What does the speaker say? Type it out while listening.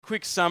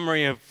quick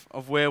summary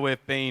of where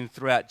we've been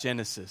throughout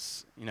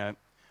Genesis.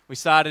 We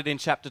started in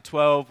chapter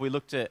 12. We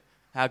looked at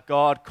how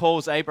God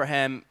calls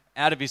Abraham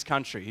out of his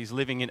country. He's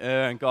living in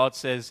Ur, and God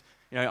says,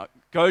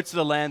 go to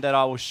the land that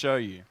I will show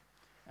you.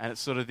 And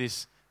it's sort of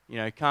this,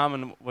 come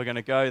and we're going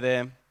to go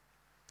there.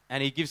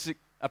 And he gives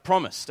a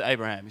promise to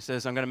Abraham. He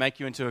says, I'm going to make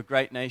you into a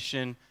great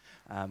nation,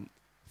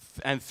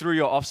 and through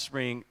your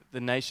offspring,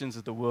 the nations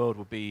of the world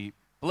will be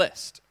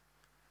blessed.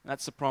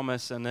 That's the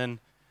promise. And then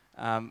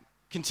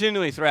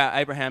continually throughout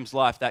Abraham's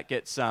life, that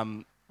gets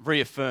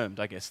reaffirmed,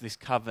 I guess, this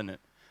covenant.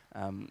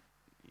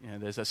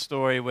 There's a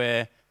story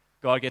where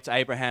God gets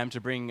Abraham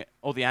to bring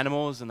all the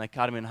animals, and they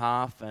cut them in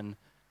half, and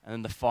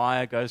then the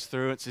fire goes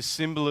through. It's this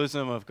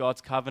symbolism of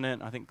God's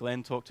covenant. I think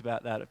Glenn talked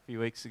about that a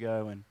few weeks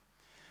ago. And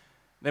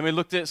then we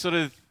looked at sort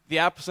of the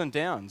ups and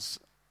downs,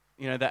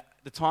 that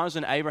the times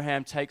when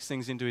Abraham takes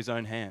things into his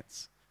own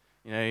hands.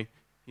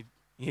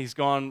 He's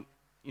gone,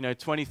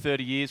 20,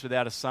 30 years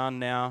without a son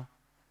now,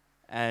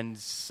 and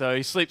so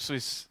he sleeps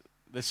with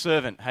the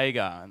servant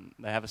Hagar, and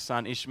they have a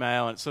son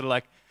Ishmael, and it's sort of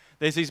like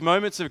there's these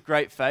moments of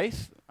great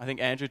faith. I think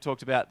Andrew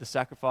talked about the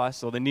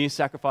sacrifice or the near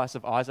sacrifice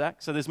of Isaac.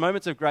 So there's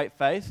moments of great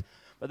faith,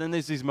 but then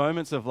there's these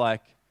moments of what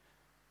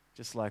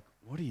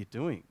are you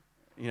doing?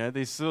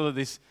 There's sort of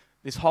this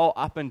whole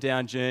up and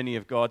down journey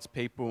of God's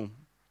people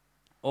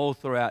all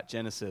throughout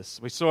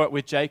Genesis. We saw it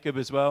with Jacob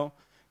as well.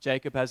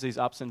 Jacob has these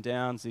ups and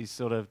downs, he's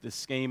sort of the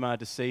schemer,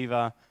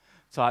 deceiver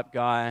type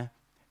guy,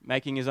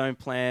 making his own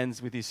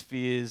plans with his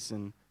fears,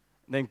 and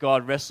then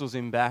God wrestles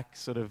him back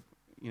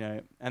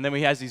and then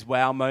he has his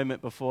wow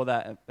moment before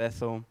that at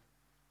Bethel.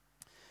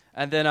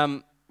 And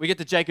then we get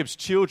to Jacob's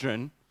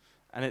children,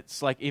 and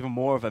it's like even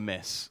more of a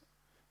mess.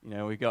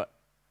 We got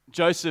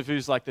Joseph,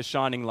 who's like the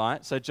shining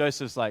light. So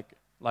Joseph's like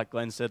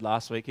Glenn said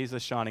last week, he's the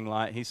shining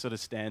light. He sort of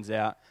stands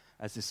out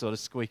as this sort of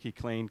squeaky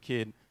clean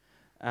kid.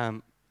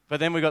 But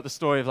then we got the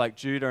story of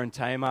Judah and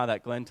Tamar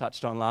that Glenn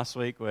touched on last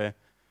week, where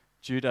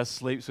Judah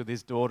sleeps with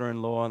his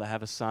daughter-in-law, and they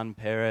have a son,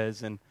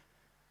 Perez, and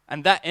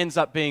that ends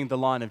up being the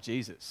line of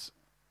Jesus.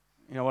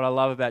 What I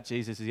love about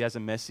Jesus is he has a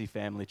messy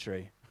family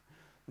tree.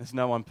 There's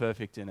no one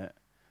perfect in it.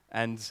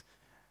 And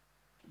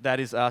that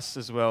is us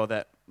as well,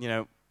 that,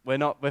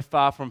 we're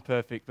far from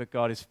perfect, but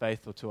God is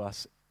faithful to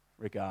us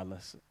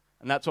regardless.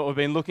 And that's what we've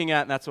been looking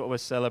at, and that's what we're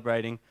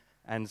celebrating,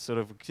 and sort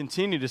of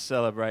continue to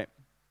celebrate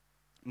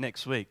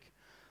next week.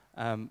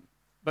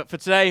 But for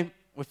today,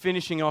 we're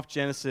finishing off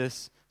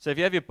Genesis. So if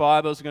you have your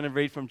Bibles, we're going to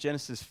read from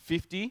Genesis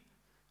 50.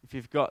 If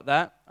you've got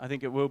that, I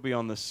think it will be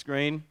on the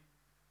screen.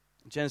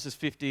 Genesis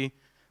 50,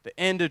 the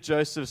end of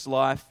Joseph's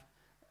life,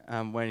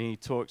 when he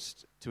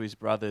talks to his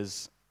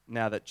brothers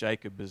now that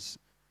Jacob has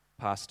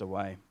passed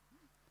away.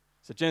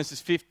 So Genesis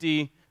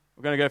 50,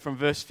 we're going to go from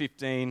verse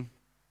 15.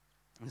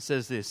 It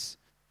says this: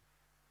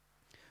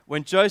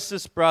 When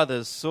Joseph's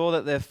brothers saw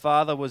that their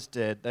father was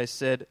dead, they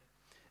said,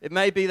 "It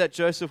may be that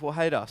Joseph will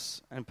hate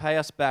us and pay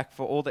us back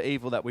for all the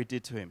evil that we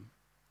did to him."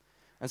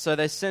 And so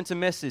they sent a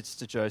message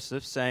to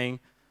Joseph saying,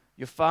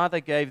 "Your father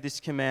gave this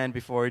command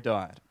before he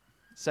died.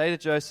 Say to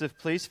Joseph,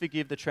 please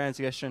forgive the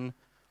transgression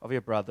of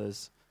your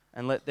brothers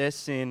and let their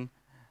sin,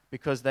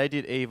 because they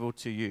did evil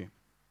to you.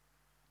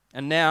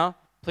 And now,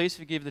 please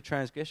forgive the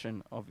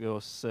transgression of your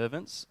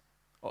servants.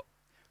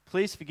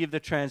 Please forgive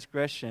the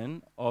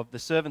transgression of the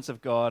servants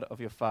of God of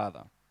your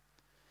father."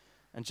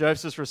 And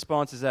Joseph's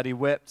response is that he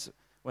wept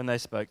when they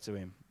spoke to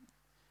him.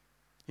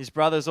 His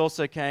brothers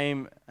also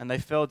came, and they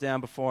fell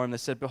down before him. They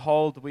said,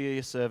 "Behold, we are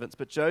your servants."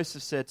 But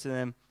Joseph said to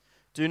them,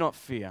 "Do not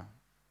fear,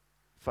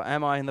 for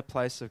am I in the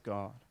place of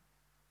God?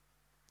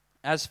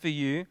 As for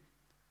you,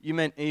 you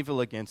meant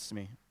evil against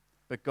me,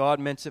 but God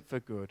meant it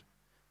for good,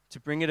 to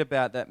bring it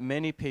about that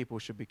many people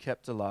should be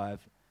kept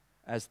alive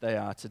as they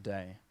are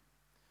today.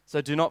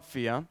 So do not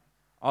fear,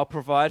 I'll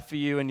provide for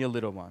you and your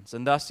little ones."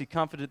 And thus he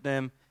comforted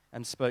them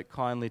and spoke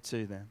kindly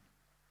to them.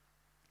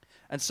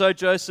 And so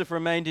Joseph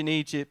remained in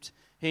Egypt,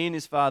 he and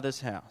his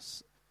father's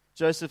house.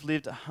 Joseph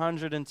lived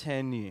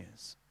 110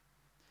 years.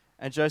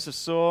 And Joseph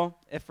saw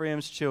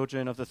Ephraim's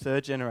children of the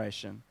third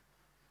generation.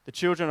 The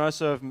children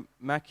also of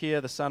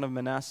Machir, the son of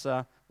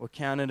Manasseh, were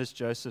counted as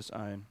Joseph's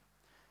own.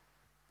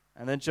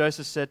 And then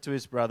Joseph said to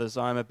his brothers,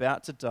 "I am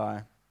about to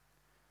die,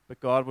 but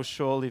God will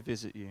surely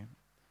visit you,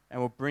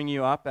 and will bring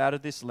you up out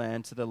of this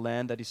land to the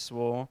land that he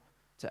swore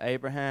to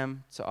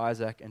Abraham, to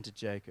Isaac, and to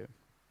Jacob."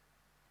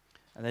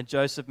 And then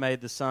Joseph made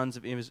the sons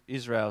of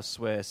Israel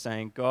swear,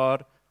 saying,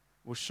 "God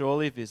will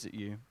surely visit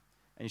you,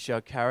 and you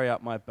shall carry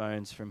up my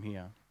bones from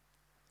here."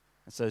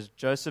 And so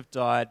Joseph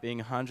died, being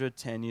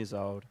 110 years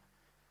old.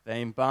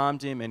 They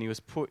embalmed him, and he was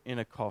put in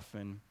a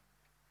coffin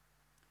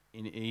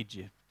in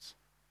Egypt.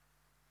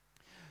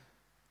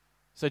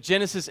 So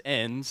Genesis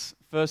ends,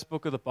 first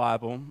book of the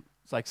Bible.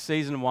 It's like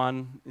season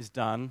 1 is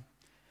done.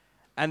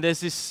 And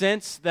there's this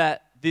sense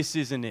that this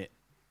isn't it.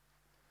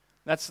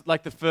 That's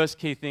like the first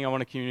key thing I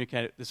want to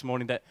communicate this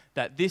morning,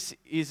 that this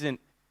isn't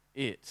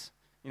it.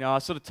 I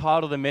sort of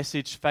titled the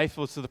message,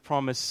 "Faithful to the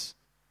Promise, ?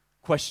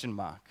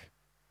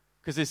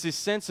 Because there's this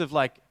sense of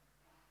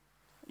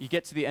you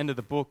get to the end of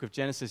the book of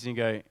Genesis and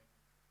you go,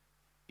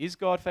 is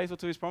God faithful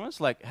to his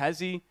promise? Like, has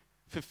he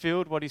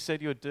fulfilled what he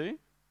said he would do?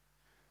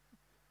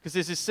 Because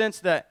there's this sense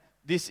that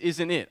this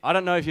isn't it. I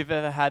don't know if you've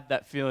ever had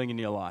that feeling in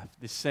your life,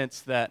 this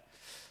sense that,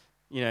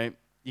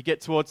 you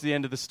get towards the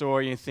end of the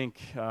story and you think,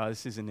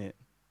 this isn't it.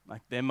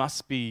 Like, there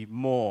must be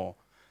more.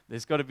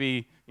 There's got to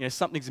be,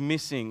 something's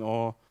missing,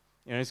 or,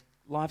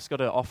 life's got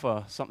to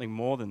offer something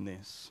more than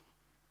this.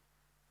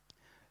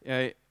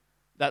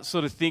 That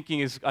sort of thinking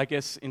is, I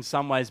guess, in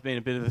some ways been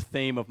a bit of the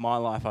theme of my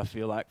life, I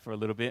feel like, for a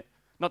little bit.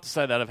 Not to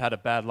say that I've had a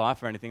bad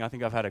life or anything. I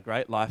think I've had a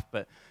great life,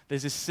 but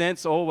there's this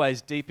sense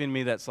always deep in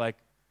me that's like,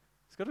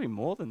 there's got to be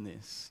more than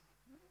this.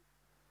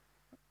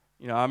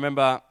 I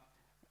remember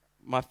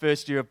my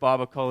first year of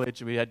Bible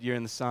college, we had Year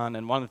in the Sun,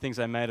 and one of the things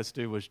they made us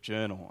do was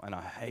journal, and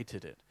I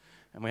hated it.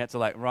 And we had to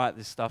write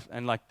this stuff,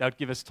 and they'd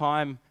give us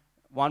time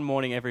one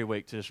morning every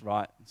week to just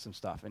write some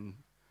stuff, and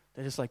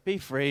they're just be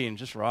free and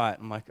just write.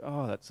 I'm like,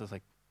 oh, that's just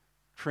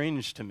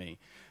cringe to me.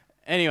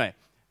 Anyway,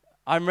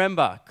 I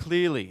remember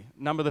clearly,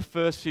 the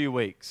first few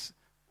weeks,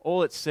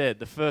 all it said,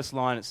 the first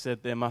line, it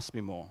said, there must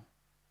be more.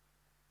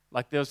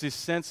 There was this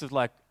sense of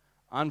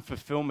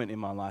unfulfillment in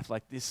my life,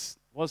 this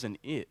wasn't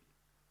it.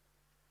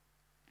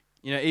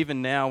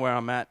 Even now where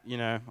I'm at,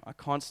 I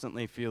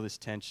constantly feel this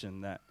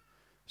tension that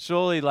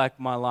surely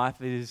my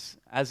life is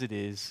as it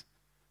is,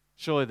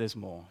 surely there's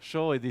more.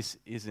 Surely this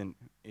isn't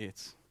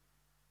it.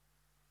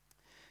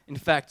 In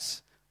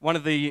fact, one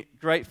of the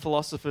great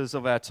philosophers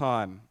of our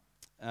time,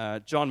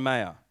 John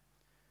Mayer,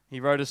 he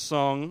wrote a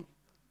song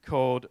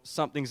called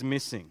Something's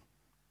Missing.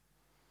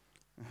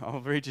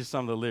 I'll read you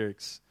some of the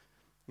lyrics.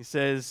 He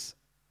says,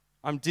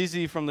 I'm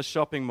dizzy from the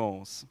shopping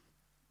malls.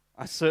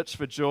 I searched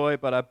for joy,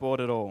 but I bought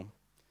it all.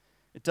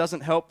 It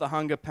doesn't help the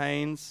hunger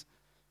pains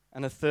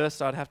and the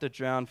thirst I'd have to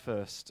drown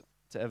first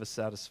to ever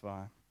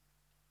satisfy.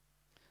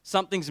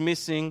 Something's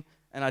missing,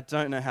 and I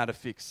don't know how to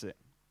fix it.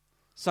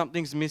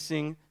 Something's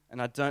missing,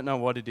 and I don't know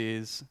what it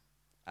is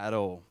at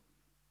all.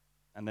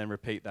 And then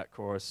repeat that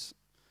chorus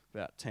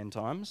about 10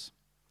 times.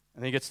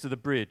 And then he gets to the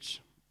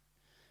bridge.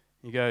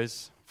 He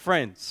goes,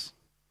 friends,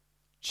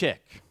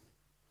 check.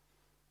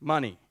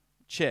 Money,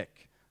 check.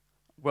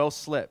 Well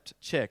slept,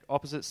 check.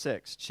 Opposite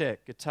sex,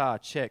 check. Guitar,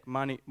 check.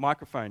 Money,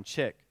 microphone,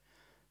 check.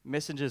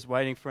 Messengers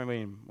waiting for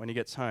him when he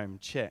gets home,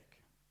 check.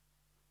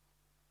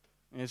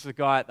 And it's the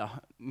guy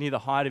near the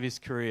height of his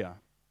career.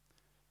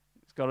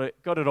 He's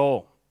got it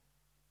all.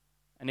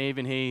 And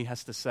even he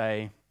has to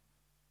say,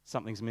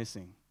 something's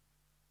missing.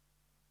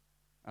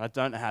 And I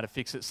don't know how to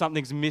fix it.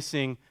 Something's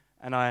missing,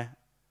 and I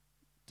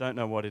don't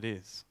know what it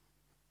is.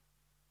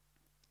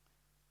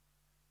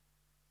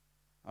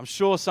 I'm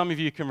sure some of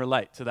you can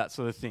relate to that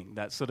sort of thing,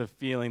 that sort of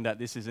feeling that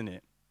this isn't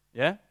it.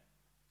 Yeah?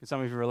 Can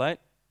some of you relate?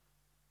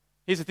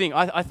 Here's the thing.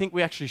 I think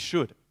we actually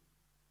should.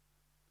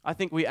 I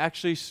think we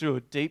actually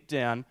should, deep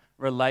down,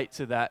 relate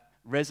to that,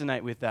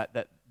 resonate with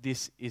that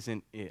this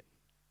isn't it.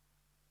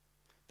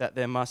 That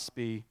there must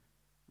be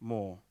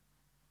more.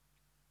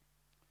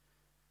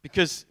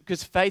 Because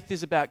faith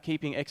is about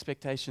keeping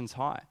expectations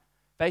high.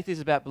 Faith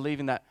is about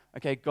believing that,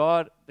 okay,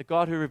 God, the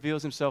God who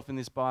reveals himself in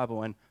this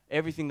Bible and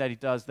everything that he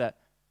does,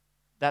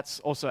 that's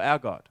also our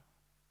God.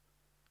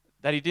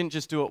 That he didn't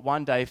just do it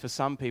one day for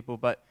some people,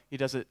 but he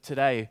does it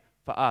today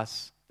for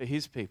us, for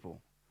his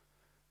people.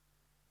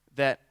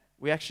 That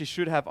we actually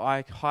should have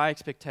high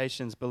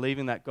expectations,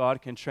 believing that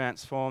God can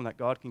transform, that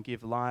God can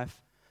give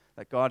life,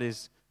 that God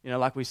is,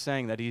 like we're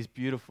saying, that he is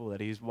beautiful,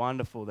 that he is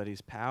wonderful, that he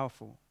is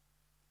powerful.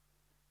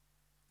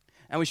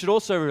 And we should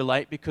also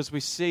relate because we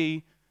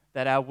see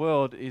that our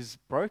world is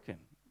broken.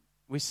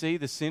 We see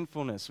the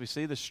sinfulness, we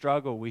see the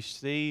struggle, we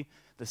see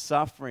the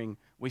suffering,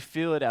 we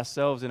feel it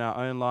ourselves in our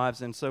own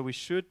lives, and so we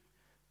should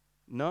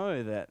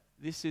know that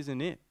this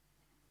isn't it.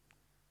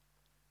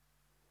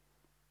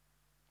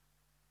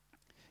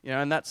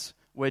 And that's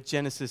where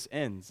Genesis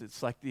ends.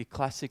 It's like the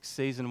classic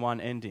season 1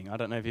 ending. I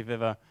don't know if you've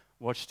ever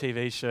watched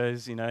TV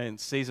shows, and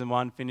season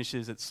 1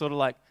 finishes. It's sort of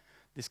like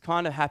this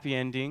kind of happy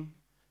ending,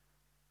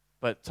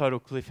 but total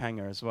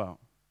cliffhanger as well.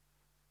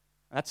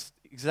 That's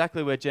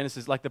exactly where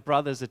Genesis, like the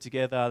brothers are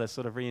together, they're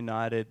sort of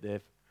reunited, they're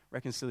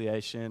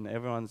reconciliation,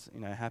 everyone's,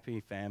 happy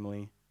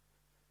family.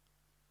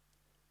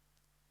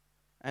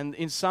 And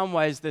in some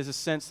ways, there's a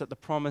sense that the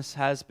promise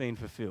has been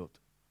fulfilled.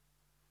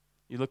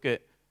 You look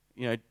at,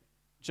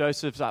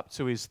 Joseph's up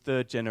to his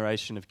 3rd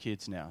generation of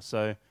kids now.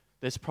 So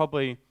there's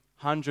probably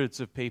hundreds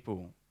of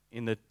people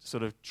in the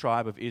sort of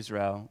tribe of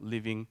Israel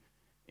living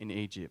in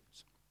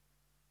Egypt.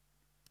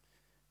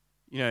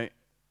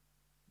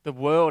 The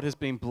world has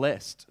been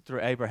blessed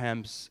through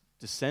Abraham's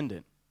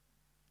descendant.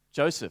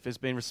 Joseph has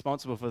been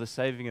responsible for the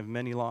saving of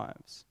many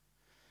lives.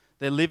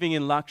 They're living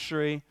in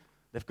luxury.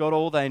 They've got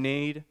all they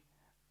need,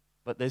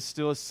 but there's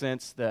still a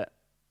sense that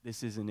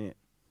this isn't it.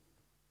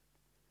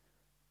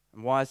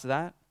 And why is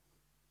that?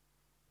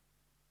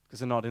 Because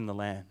they're not in the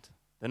land.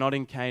 They're not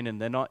in Canaan.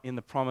 They're not in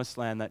the promised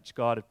land that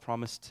God had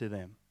promised to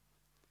them.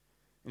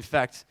 In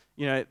fact,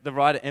 the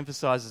writer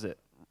emphasizes it.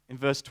 In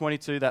verse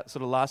 22, that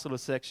sort of last little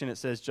section, it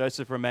says,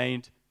 Joseph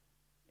remained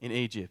in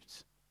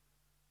Egypt.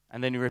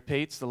 And then he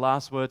repeats the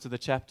last words of the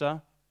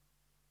chapter,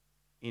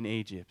 in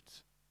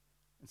Egypt.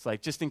 It's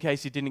like, just in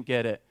case he didn't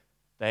get it,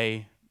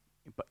 they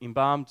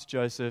embalmed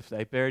Joseph,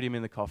 they buried him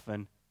in the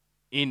coffin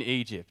in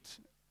Egypt.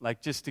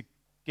 Like, just to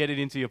get it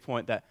into your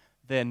point that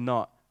they're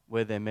not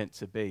where they're meant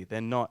to be. They're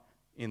not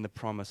in the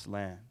promised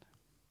land.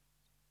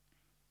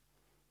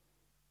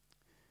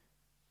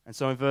 And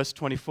so in verse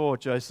 24,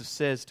 Joseph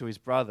says to his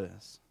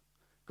brothers,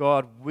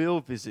 God will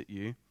visit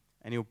you,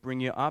 and he'll bring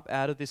you up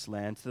out of this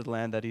land to the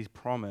land that he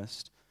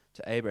promised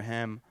to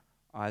Abraham,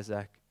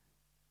 Isaac,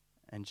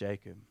 and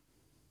Jacob.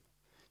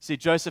 See,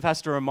 Joseph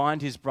has to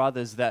remind his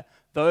brothers that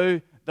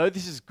though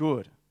this is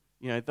good,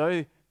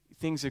 though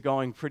things are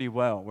going pretty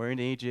well, we're in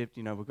Egypt,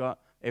 we've got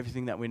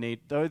everything that we need,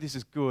 though this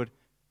is good,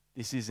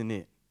 this isn't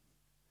it.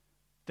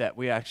 That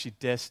we are actually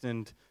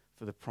destined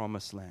for the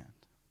promised land.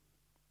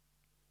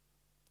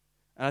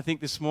 And I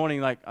think this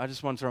morning, I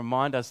just want to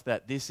remind us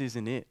that this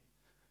isn't it.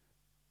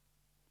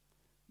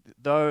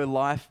 Though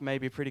life may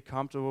be pretty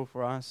comfortable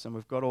for us and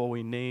we've got all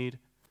we need,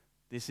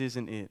 this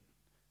isn't it.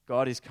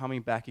 God is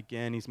coming back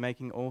again. He's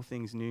making all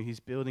things new. He's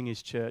building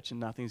his church, and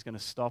nothing's going to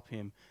stop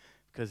him,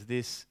 because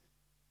this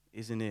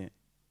isn't it.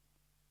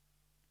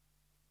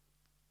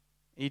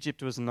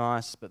 Egypt was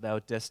nice, but they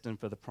were destined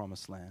for the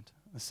promised land.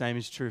 The same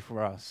is true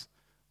for us.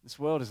 This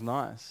world is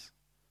nice,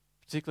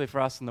 particularly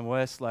for us in the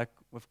West.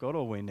 We've got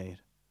all we need.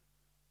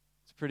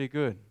 It's pretty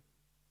good,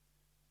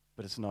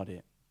 but it's not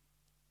it.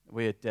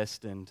 We are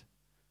destined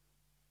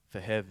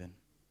for heaven.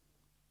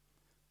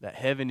 That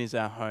heaven is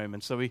our home.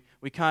 And so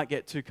we can't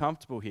get too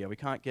comfortable here. We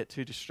can't get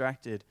too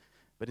distracted.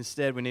 But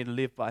instead, we need to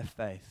live by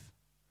faith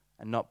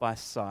and not by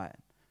sight,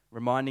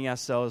 reminding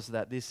ourselves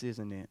that this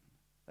isn't it,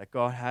 that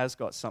God has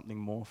got something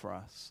more for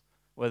us,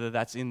 whether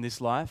that's in this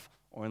life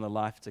or in the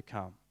life to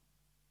come.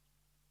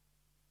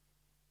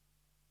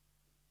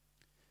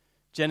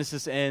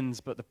 Genesis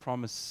ends, but the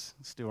promise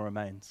still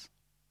remains.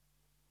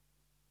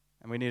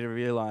 And we need to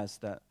realize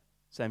that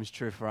same is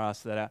true for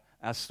us, that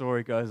our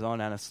story goes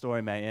on and our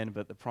story may end,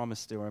 but the promise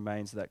still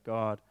remains that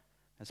God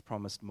has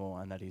promised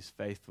more and that he's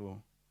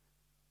faithful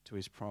to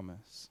his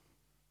promise.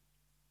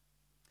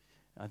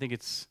 I think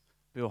it's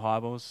Bill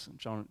Hybels.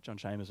 John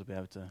Chambers will be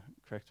able to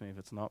correct me if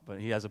it's not, but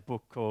he has a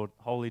book called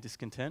Holy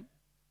Discontent.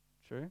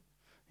 True?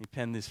 He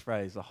penned this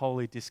phrase, a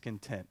holy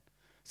discontent.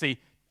 See,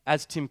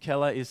 as Tim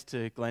Keller is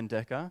to Glenn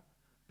Decker,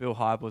 Bill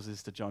Hybels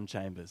is to John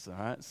Chambers, all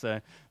right?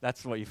 So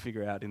that's what you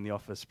figure out in the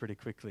office pretty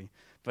quickly.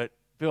 But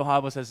Bill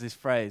Hybels has this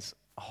phrase,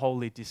 a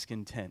holy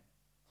discontent.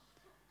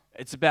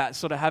 It's about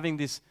sort of having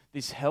this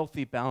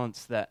healthy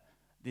balance that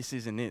this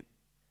isn't it.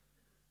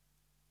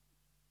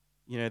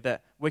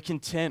 That we're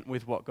content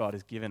with what God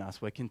has given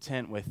us. We're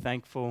content, we're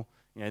thankful.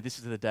 This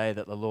is the day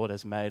that the Lord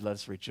has made. Let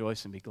us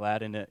rejoice and be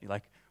glad in it.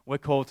 We're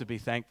called to be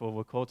thankful,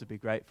 we're called to be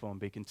grateful and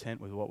be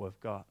content with what we've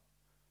got.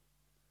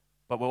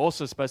 But we're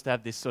also supposed to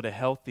have this sort of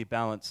healthy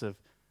balance of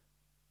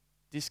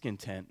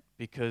discontent,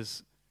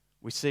 because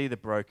we see the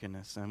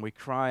brokenness and we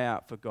cry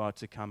out for God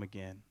to come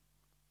again.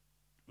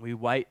 We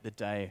wait the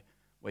day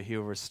where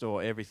he'll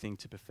restore everything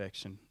to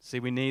perfection. See,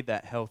 we need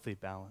that healthy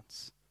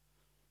balance.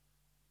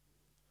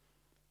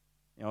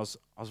 I was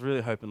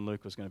really hoping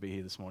Luke was going to be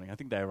here this morning. I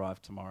think they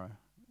arrive tomorrow,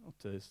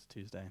 or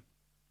Tuesday.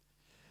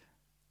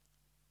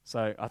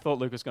 So I thought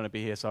Luke was going to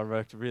be here, so I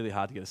worked really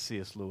hard to get a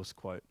C.S. Lewis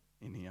quote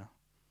in here.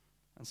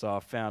 And so I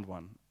found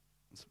one.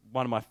 It's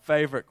one of my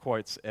favorite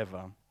quotes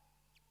ever.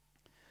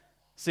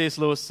 C.S.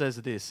 Lewis says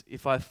this: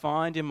 if I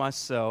find in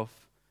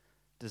myself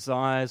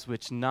desires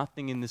which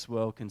nothing in this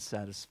world can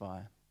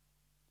satisfy,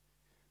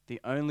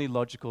 the only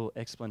logical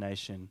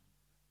explanation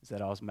is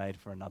that I was made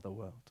for another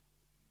world.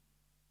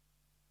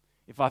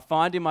 If I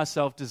find in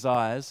myself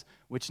desires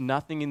which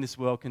nothing in this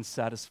world can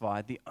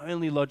satisfy, the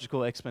only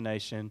logical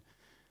explanation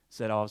is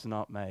that I was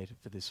not made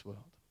for this world.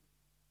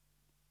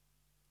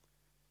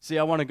 See,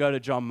 I want to go to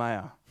John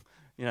Mayer.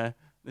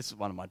 This is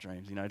one of my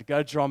dreams, to go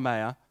to John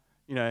Mayer,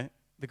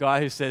 the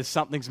guy who says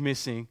something's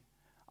missing.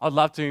 I'd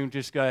love to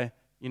just go,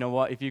 you know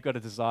what, if you've got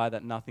a desire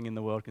that nothing in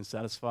the world can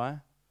satisfy,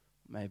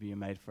 maybe you're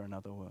made for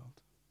another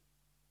world.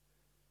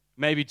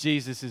 Maybe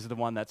Jesus is the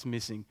one that's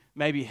missing.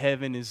 Maybe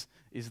heaven is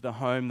the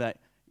home that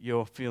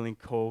you're feeling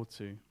called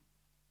to.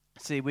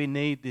 See, we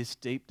need this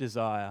deep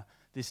desire,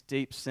 this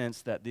deep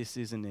sense that this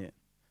isn't it.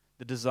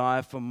 The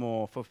desire for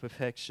more, for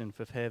perfection,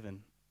 for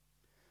heaven.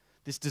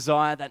 This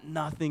desire that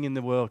nothing in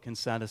the world can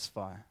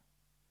satisfy.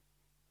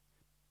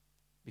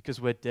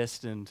 Because we're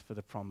destined for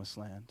the promised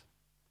land.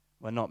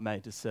 We're not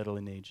made to settle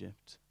in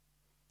Egypt.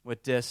 We're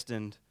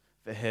destined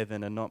for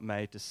heaven and not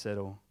made to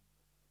settle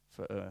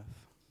for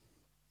earth.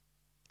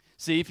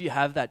 See, if you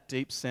have that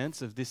deep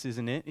sense of this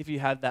isn't it, if you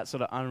have that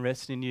sort of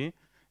unrest in you,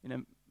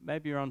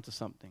 maybe you're onto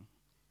something.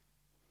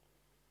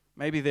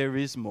 Maybe there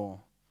is more,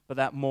 but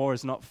that more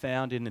is not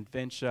found in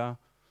adventure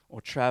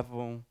or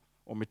travel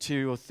or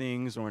material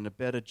things or in a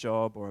better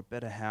job or a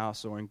better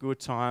house or in good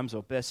times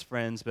or best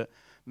friends, but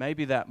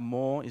maybe that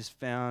more is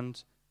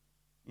found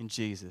in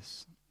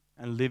Jesus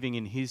and living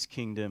in his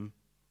kingdom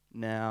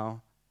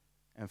now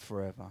and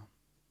forever.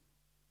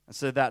 And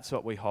so that's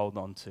what we hold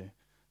on to.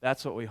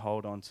 That's what we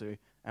hold on to,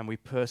 and we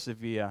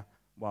persevere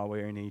while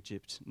we're in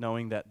Egypt,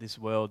 knowing that this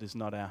world is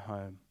not our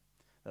home,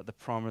 that the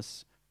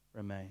promise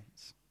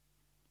remains.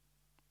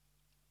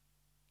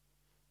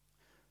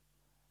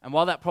 And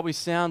while that probably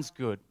sounds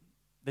good,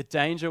 the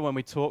danger when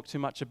we talk too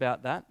much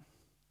about that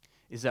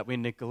is that we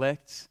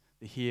neglect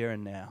the here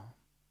and now.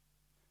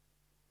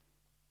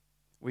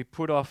 We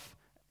put off,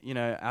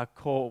 our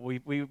call.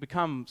 We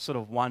become sort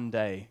of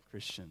one-day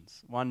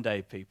Christians,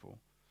 one-day people.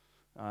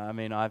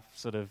 I've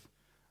sort of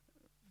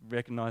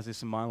recognized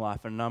this in my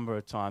life a number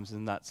of times,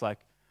 and that's like,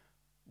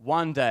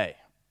 one day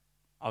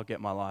I'll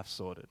get my life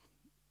sorted.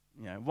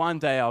 One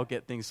day I'll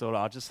get things sorted.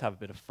 I'll just have a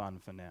bit of fun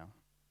for now.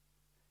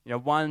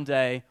 One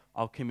day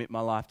I'll commit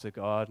my life to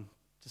God.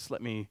 Just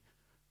let me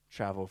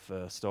travel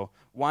first. Or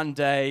one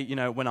day,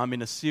 when I'm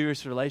in a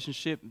serious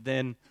relationship,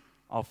 then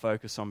I'll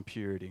focus on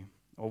purity.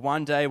 Or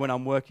one day when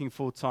I'm working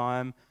full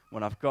time,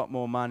 when I've got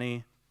more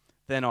money,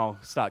 then I'll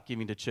start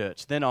giving to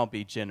church. Then I'll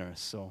be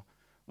generous. Or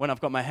when I've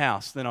got my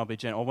house, then I'll be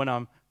generous. Or when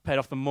I'm paid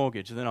off the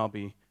mortgage, then I'll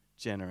be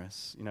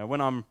generous.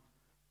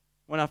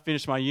 When I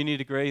finish my uni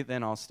degree,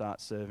 then I'll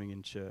start serving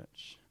in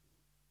church.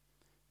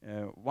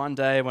 One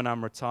day when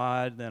I'm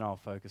retired, then I'll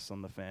focus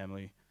on the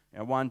family.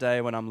 One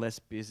day when I'm less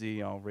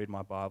busy, I'll read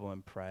my Bible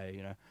and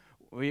pray.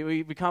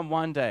 We become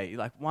one day.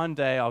 Like, one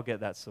day I'll get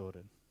that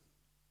sorted.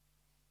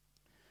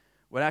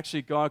 When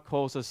actually God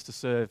calls us to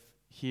serve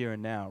here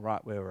and now,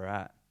 right where we're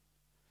at.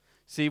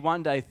 See,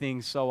 one day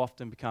things so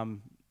often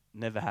become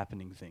never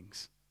happening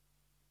things.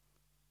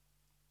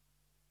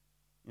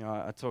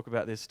 I talk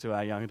about this to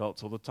our young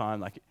adults all the time.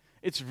 Like,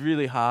 it's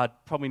really hard,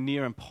 probably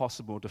near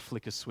impossible to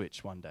flick a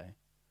switch one day.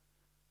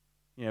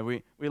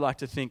 We like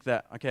to think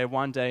that, okay,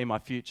 one day in my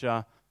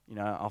future,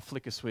 I'll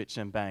flick a switch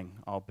and bang,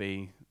 I'll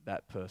be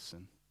that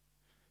person.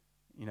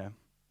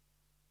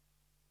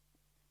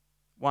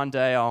 One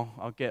day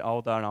I'll get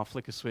older and I'll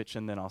flick a switch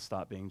and then I'll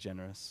start being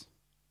generous.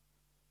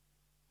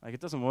 Like, it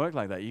doesn't work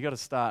like that. You got to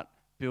start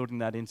building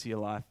that into your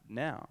life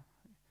now.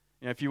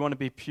 If you want to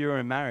be pure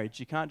in marriage,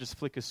 you can't just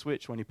flick a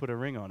switch when you put a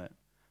ring on it.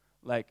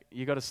 Like,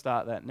 you got to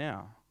start that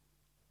now.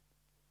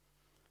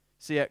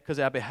 See, because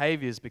our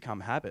behaviors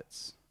become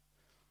habits.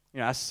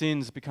 Our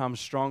sins become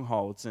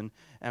strongholds, and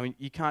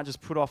you can't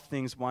just put off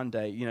things one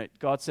day.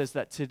 God says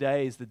that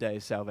today is the day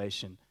of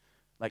salvation.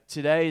 Like,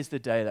 today is the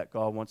day that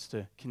God wants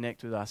to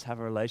connect with us, have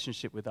a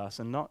relationship with us,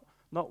 and not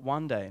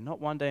one day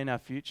in our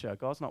future.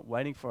 God's not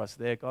waiting for us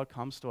there. God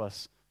comes to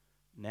us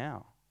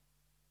now.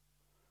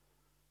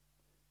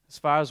 As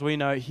far as we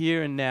know,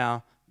 here and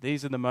now,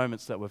 these are the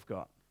moments that we've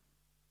got.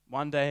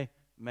 One day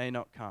may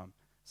not come.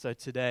 So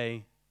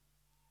today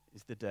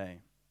is the day.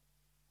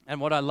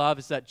 And what I love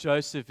is that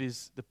Joseph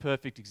is the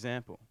perfect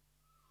example.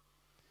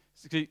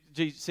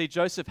 See,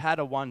 Joseph had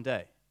a one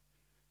day.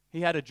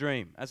 He had a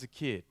dream as a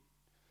kid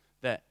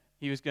that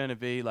he was going to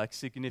be like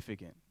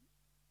significant.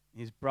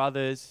 His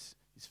brothers,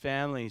 his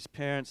family, his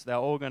parents, they're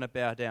all going to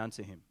bow down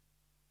to him.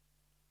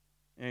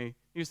 He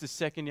was the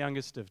second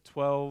youngest of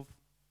 12.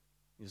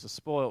 He was a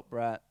spoilt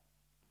brat.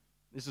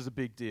 This was a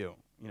big deal,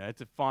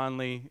 to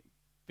finally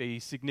be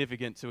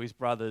significant to his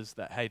brothers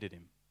that hated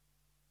him.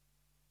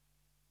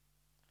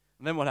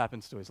 And then what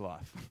happens to his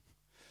life?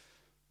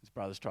 His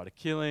brothers try to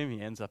kill him.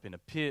 He ends up in a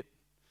pit.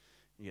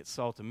 He gets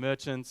sold to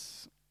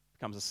merchants,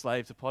 becomes a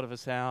slave to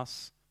Potiphar's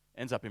house,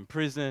 ends up in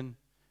prison,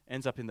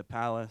 ends up in the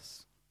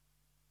palace.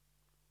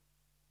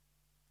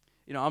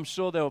 I'm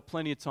sure there were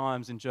plenty of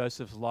times in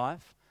Joseph's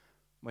life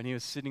when he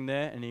was sitting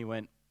there and he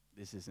went,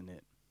 this isn't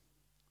it.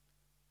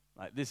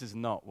 Like, this is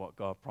not what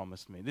God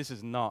promised me. This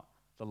is not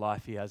the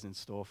life he has in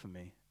store for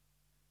me.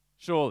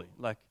 Surely,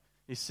 like,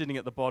 he's sitting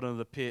at the bottom of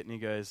the pit and he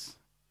goes,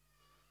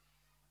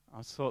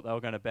 I thought they were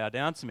going to bow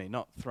down to me,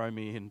 not throw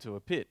me into a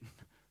pit.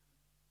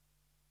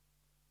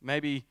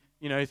 Maybe,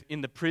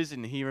 in the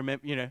prison,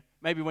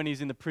 maybe when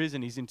he's in the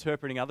prison, he's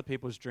interpreting other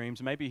people's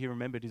dreams. Maybe he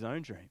remembered his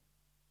own dream.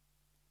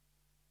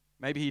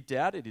 Maybe he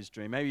doubted his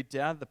dream. Maybe he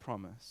doubted the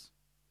promise.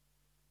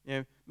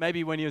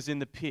 Maybe when he was in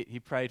the pit, he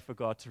prayed for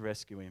God to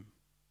rescue him.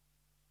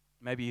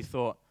 Maybe he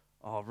thought,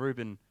 oh,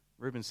 Reuben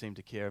seemed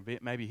to care a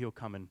bit. Maybe he'll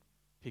come and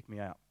pick me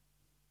up.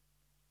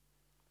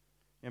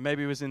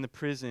 Maybe he was in the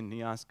prison.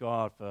 He asked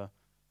God for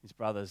his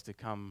brothers to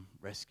come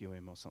rescue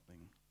him or something.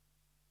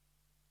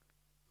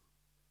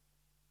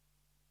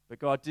 But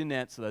God didn't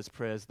answer those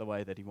prayers the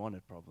way that he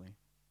wanted, probably.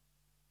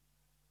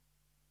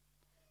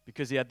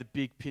 Because he had the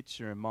big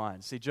picture in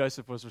mind. See,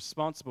 Joseph was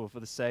responsible for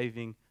the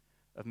saving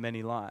of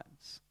many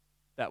lives.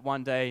 That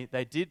one day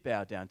they did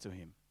bow down to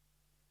him.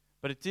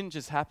 But it didn't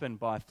just happen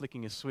by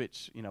flicking a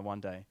switch, one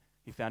day.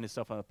 He found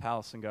himself in a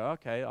palace and go,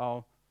 okay,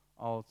 I'll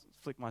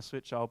flick my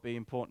switch, I'll be an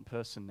important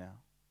person now.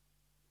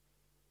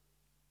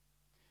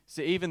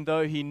 So even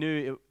though he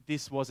knew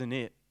this wasn't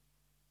it,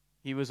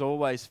 he was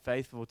always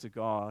faithful to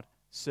God,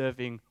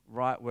 serving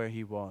right where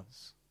he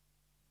was.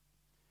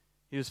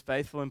 He was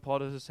faithful in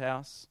Potiphar's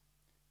house.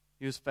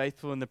 He was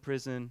faithful in the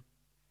prison.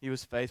 He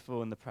was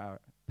faithful in the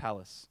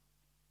palace.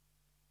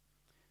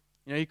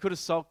 He could have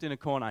sulked in a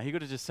corner. He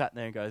could have just sat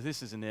there and goes,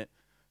 this isn't it.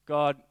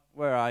 God,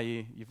 where are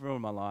you? You've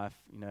ruined my life.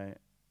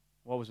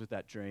 What was with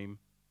that dream?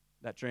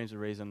 That dream's the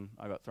reason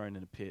I got thrown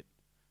in a pit.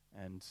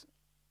 And,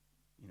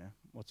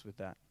 what's with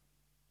that?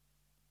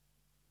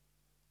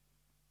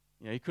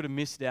 He could have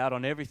missed out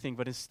on everything,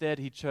 but instead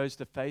he chose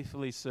to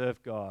faithfully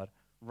serve God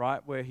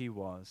right where he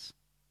was.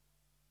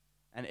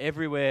 And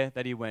everywhere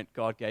that he went,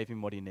 God gave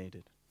him what he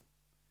needed.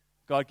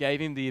 God gave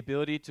him the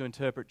ability to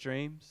interpret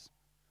dreams.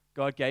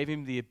 God gave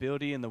him the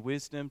ability and the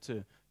wisdom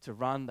to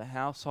run the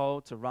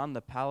household, to run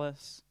the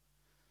palace.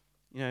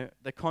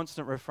 The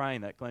constant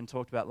refrain that Glenn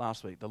talked about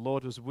last week. The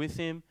Lord was with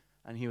him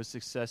and he was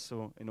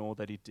successful in all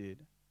that he did.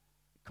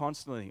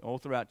 Constantly, all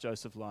throughout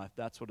Joseph's life,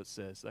 that's what it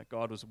says, that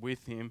God was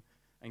with him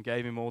and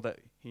gave him all that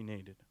he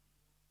needed.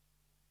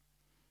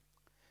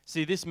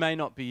 See, this may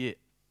not be it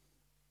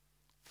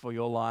for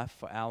your life,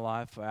 for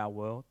our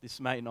world. This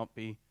may not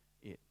be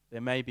it. There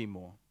may be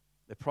more.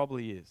 There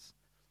probably is.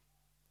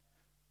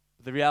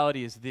 But the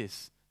reality is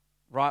this: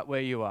 right where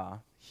you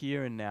are,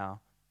 here and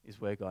now, is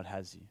where God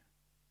has you.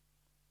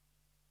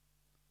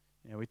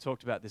 We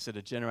talked about this at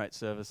a Generate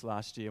service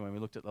last year when we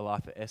looked at the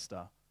life of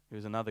Esther, who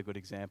is another good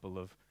example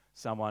of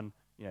someone,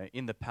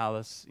 in the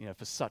palace,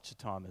 for such a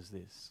time as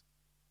this.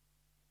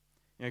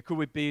 Could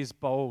we be as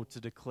bold to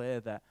declare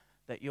that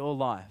your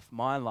life,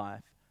 my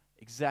life,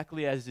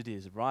 exactly as it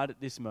is right at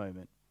this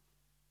moment,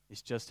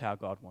 is just how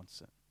God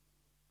wants it?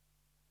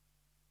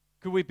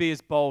 Could we be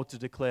as bold to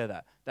declare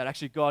that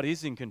actually God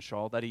is in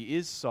control, that he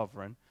is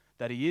sovereign,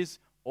 that he is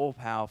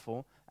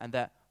all-powerful, and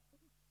that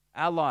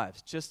our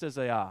lives, just as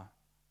they are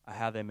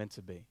how they're meant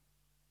to be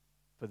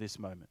for this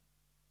moment?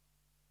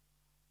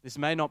 This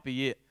may not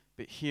be it,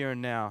 but here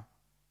and now,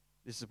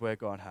 this is where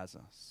God has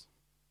us.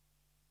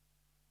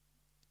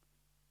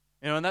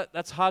 And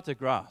that's hard to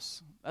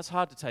grasp. That's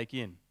hard to take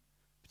in,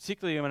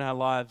 particularly when our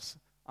lives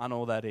aren't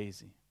all that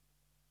easy.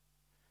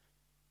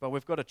 But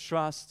we've got to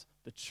trust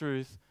the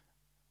truth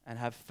and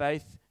have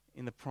faith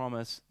in the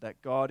promise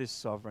that God is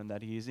sovereign,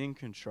 that he is in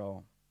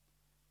control,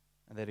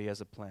 and that he has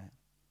a plan.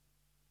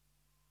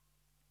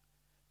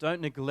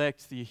 Don't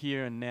neglect the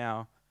here and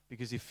now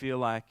because you feel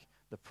like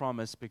the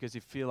promise, because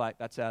you feel like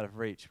that's out of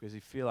reach, because you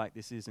feel like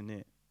this isn't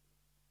it.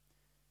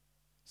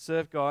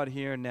 Serve God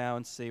here and now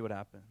and see what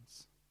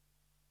happens.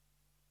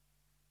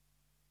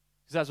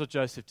 Because that's what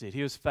Joseph did.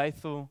 He was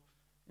faithful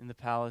in the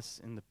palace,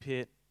 in the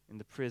pit, in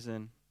the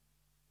prison.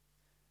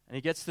 And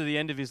he gets to the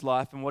end of his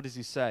life, and what does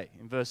he say?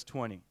 In verse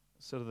 20,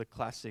 sort of the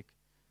classic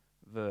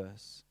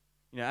verse.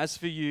 As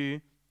for you,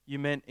 you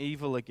meant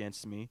evil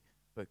against me,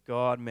 but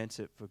God meant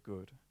it for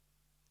good,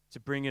 to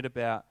bring it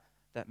about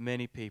that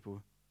many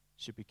people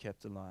should be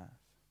kept alive.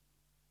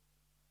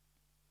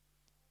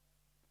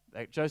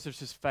 Joseph's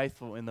just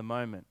faithful in the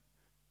moment,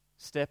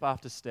 step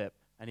after step,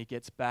 and he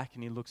gets back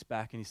and he looks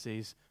back and he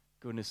sees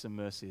goodness and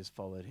mercy has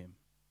followed him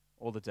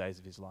all the days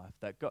of his life.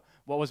 That God,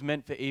 what was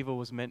meant for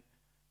evil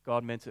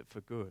God meant it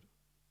for good.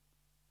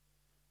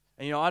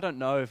 And I don't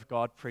know if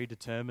God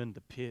predetermined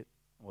the pit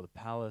or the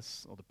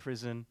palace or the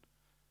prison.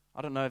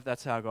 I don't know if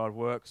that's how God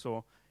works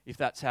or if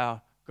that's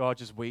how God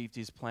just weaved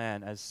his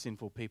plan as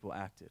sinful people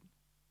acted.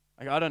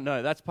 I don't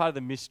know. That's part of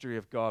the mystery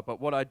of God. But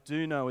what I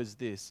do know is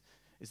this,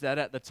 is that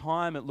at the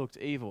time it looked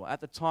evil.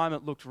 At the time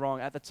it looked wrong.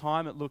 At the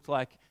time it looked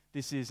like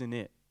this isn't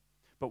it.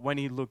 But when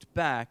he looked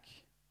back,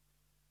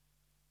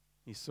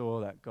 he saw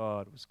that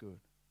God was good.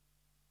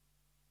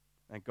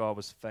 And God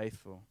was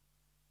faithful.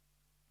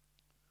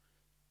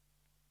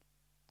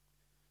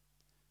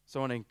 So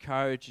I want to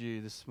encourage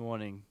you this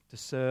morning to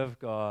serve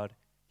God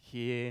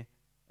here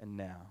and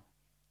now.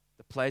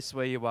 The place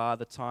where you are,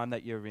 the time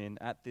that you're in,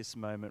 at this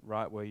moment,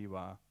 right where you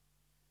are.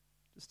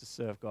 Just to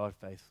serve God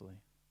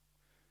faithfully.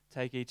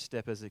 Take each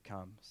step as it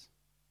comes.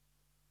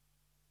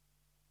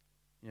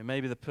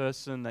 Maybe the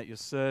person that you're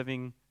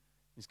serving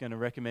is going to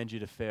recommend you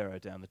to Pharaoh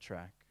down the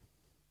track.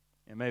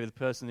 Maybe the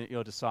person that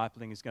you're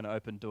discipling is going to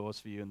open doors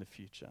for you in the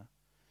future.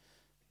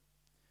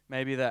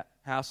 Maybe that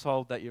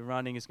household that you're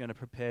running is going to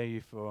prepare you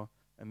for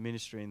a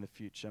ministry in the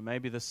future.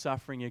 Maybe the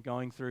suffering you're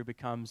going through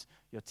becomes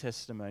your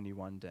testimony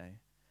one day.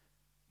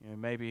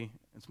 Maybe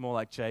it's more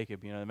like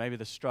Jacob. Maybe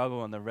the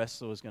struggle and the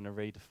wrestle is going to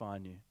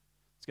redefine you.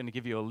 It's going to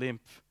give you a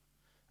limp.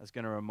 It's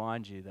going to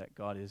remind you that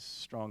God is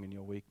strong in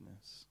your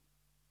weakness.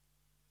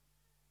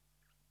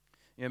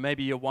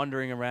 Maybe you're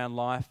wandering around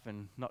life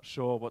and not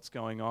sure what's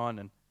going on,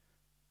 and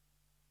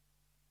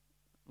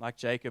like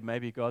Jacob,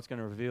 maybe God's going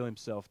to reveal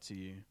himself to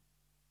you.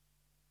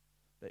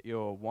 That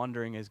your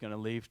wandering is going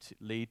to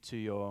lead to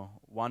your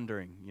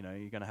wondering.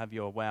 You're going to have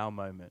your wow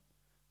moment,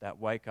 that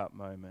wake-up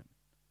moment.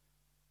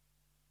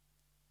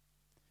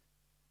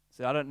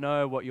 So I don't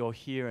know what your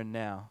here and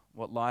now,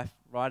 what life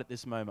right at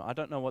this moment, I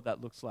don't know what that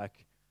looks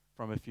like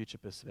from a future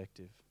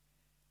perspective.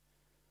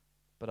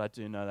 But I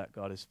do know that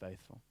God is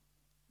faithful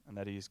and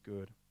that he is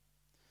good,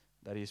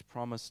 that he has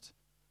promised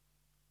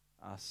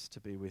us to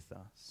be with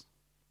us.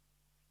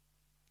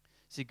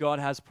 See, God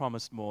has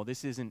promised more.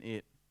 This isn't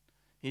it.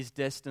 He's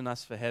destined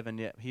us for heaven,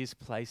 yet he's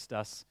placed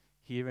us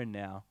here and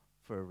now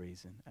for a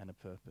reason and a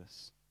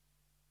purpose.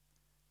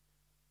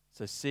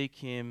 So seek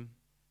him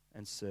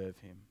and serve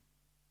him.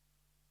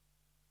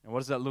 And what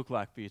does that look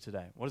like for you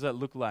today? What does that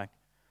look like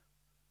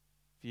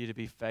for you to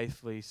be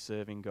faithfully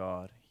serving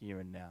God here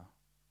and now?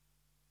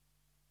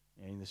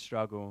 In the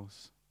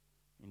struggles,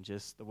 in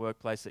just the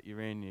workplace that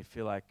you're in, you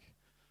feel like,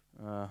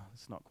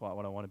 it's not quite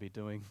what I want to be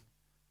doing.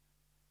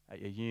 At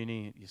your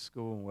uni, at your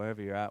school,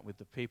 wherever you're at, with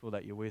the people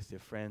that you're with, your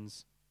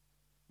friends,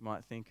 you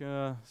might think,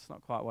 it's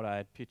not quite what I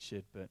had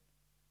pictured, but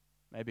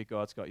maybe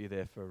God's got you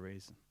there for a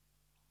reason.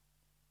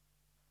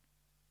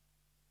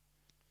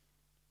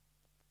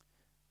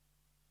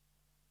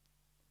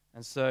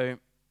 And so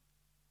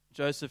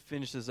Joseph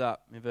finishes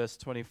up in verse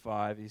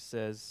 25. He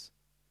says,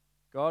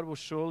 God will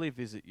surely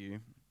visit you,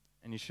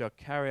 and you shall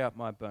carry up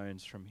my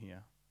bones from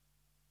here.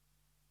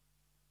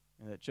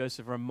 And that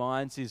Joseph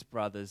reminds his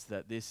brothers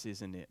that this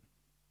isn't it.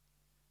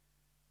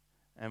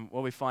 And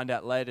what we find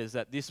out later is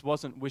that this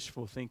wasn't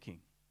wishful thinking.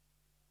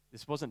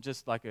 This wasn't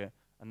just like a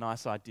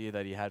nice idea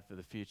that he had for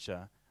the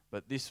future,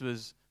 but this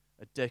was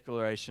a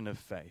declaration of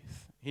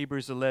faith.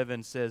 Hebrews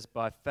 11 says,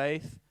 by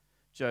faith,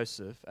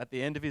 Joseph, at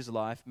the end of his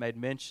life, made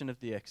mention of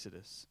the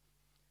Exodus,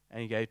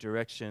 and he gave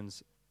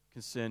directions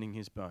concerning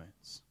his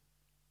bones.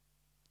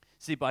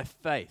 See, by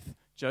faith,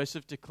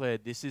 Joseph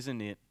declared this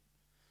isn't it,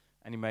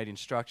 and he made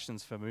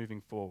instructions for moving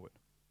forward.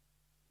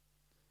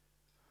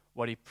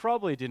 What he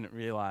probably didn't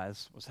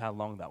realize was how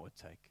long that would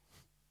take.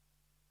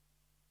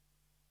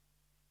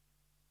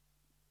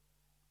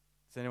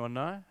 Does anyone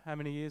know how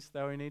many years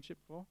they were in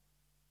Egypt for?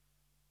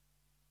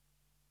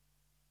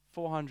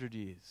 400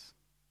 years.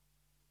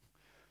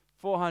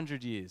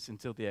 400 years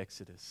until the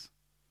Exodus.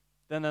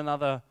 Then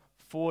another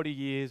 40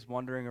 years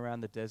wandering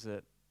around the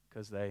desert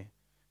because they,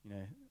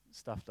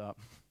 stuffed up.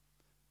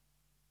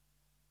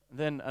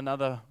 Then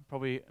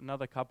probably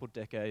another couple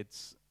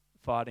decades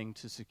fighting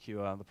to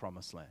secure the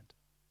promised land.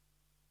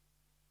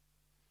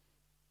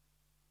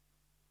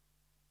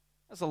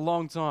 That's a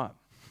long time.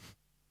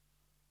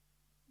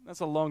 That's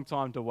a long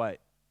time to wait.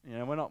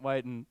 We're not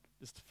waiting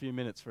just a few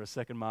minutes for a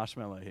second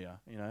marshmallow here,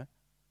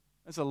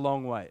 That's a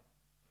long wait.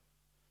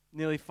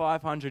 Nearly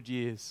 500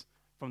 years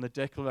from the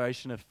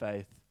declaration of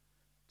faith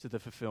to the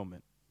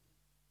fulfillment.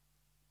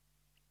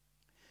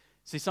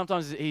 See,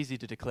 sometimes it's easy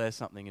to declare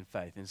something in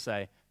faith and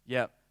say,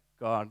 yep,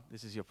 God,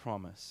 this is your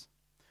promise.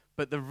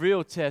 But the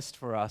real test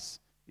for us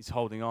is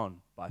holding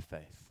on by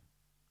faith.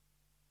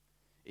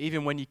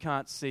 Even when you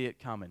can't see it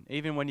coming,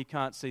 even when you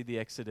can't see the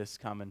Exodus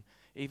coming,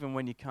 even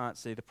when you can't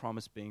see the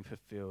promise being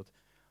fulfilled,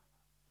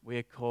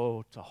 we're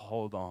called to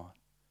hold on,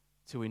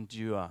 to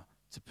endure,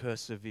 to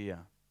persevere.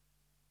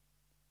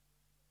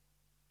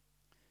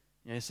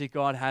 See,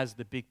 God has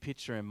the big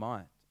picture in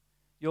mind.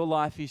 Your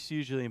life is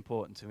hugely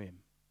important to him.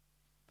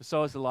 But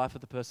so is the life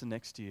of the person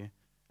next to you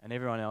and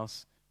everyone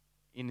else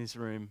in this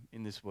room,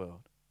 in this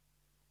world.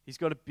 He's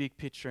got a big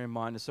picture in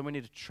mind, and so we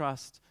need to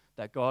trust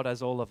that God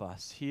has all of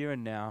us here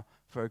and now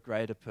for a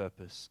greater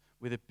purpose,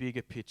 with a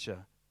bigger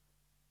picture.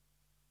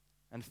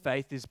 And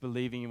faith is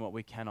believing in what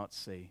we cannot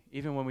see,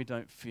 even when we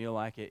don't feel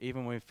like it,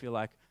 even when we feel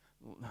like,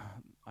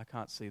 I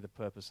can't see the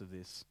purpose of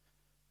this.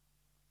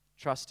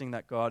 Trusting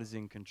that God is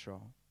in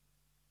control.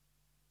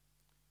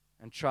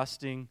 And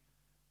trusting,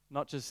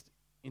 not just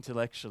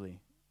intellectually,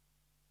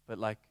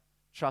 but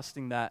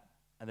trusting that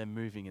and then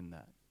moving in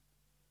that.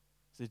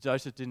 So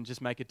Joseph didn't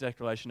just make a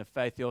declaration of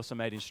faith, he also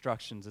made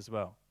instructions as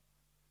well.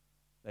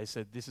 They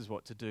said, this is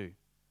what to do.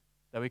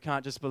 That we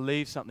can't just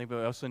believe something, but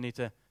we also need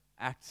to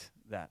act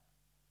that.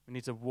 We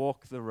need to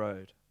walk the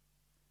road.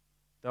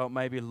 Though it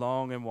may be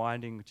long and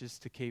winding,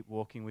 just to keep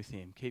walking with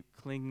him. Keep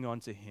clinging on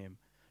to him,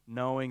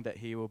 knowing that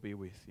he will be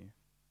with you.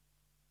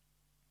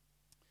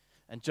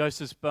 And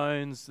Joseph's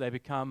bones, they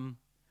become,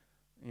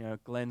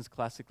 Glenn's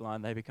classic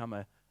line, they become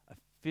a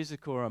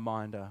physical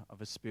reminder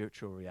of a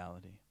spiritual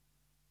reality.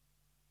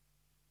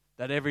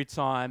 That every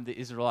time the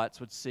Israelites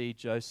would see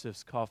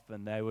Joseph's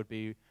coffin, they would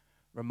be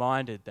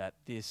reminded that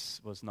this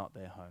was not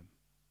their home.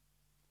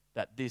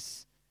 That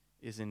this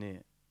isn't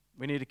it.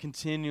 We need to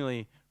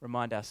continually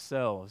remind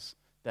ourselves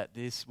that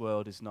this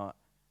world is not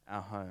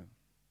our home.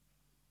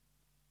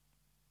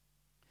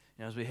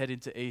 As we head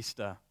into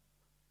Easter,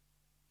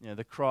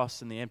 the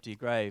cross and the empty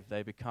grave,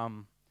 they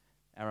become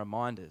our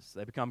reminders.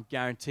 They become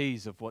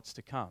guarantees of what's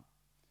to come.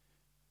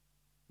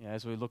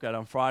 As we look at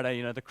on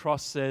Friday, the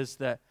cross says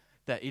that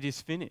it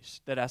is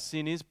finished, that our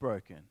sin is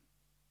broken,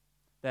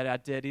 that our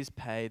debt is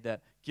paid,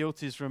 that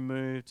guilt is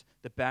removed,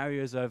 the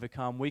barrier is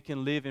overcome. We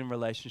can live in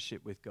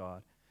relationship with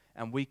God,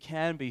 and we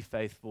can be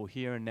faithful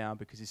here and now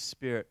because his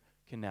Spirit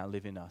can now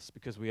live in us,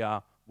 because we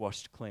are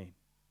washed clean.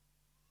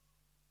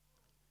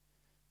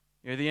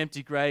 The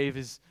empty grave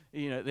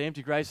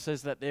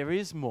says that there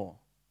is more,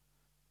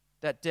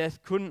 that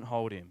death couldn't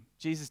hold him.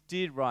 Jesus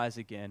did rise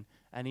again,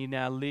 and he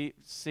now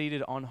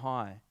seated on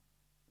high.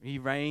 He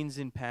reigns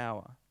in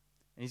power,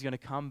 and he's going to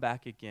come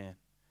back again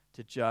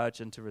to judge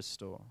and to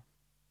restore.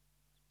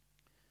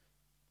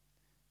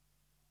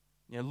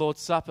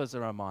 Lord's Supper is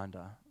a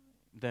reminder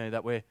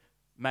that we're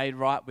made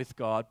right with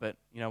God, but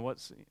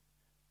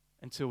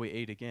until we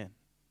eat again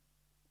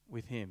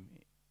with him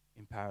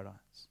in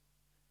paradise.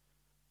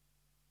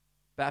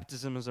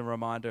 Baptism is a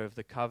reminder of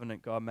the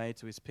covenant God made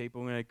to his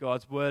people.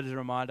 God's word is a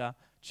reminder.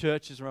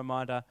 Church is a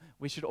reminder.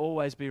 We should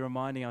always be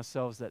reminding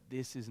ourselves that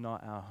this is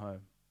not our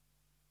home.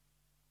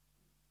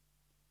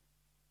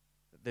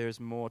 That there is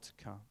more to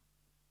come.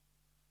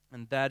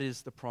 And that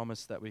is the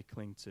promise that we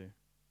cling to.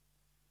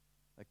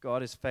 That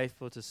God is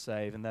faithful to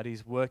save, and that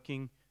He's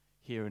working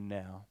here and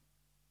now,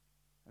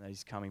 and that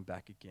He's coming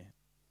back again.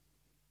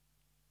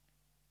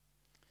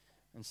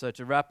 And so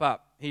to wrap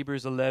up,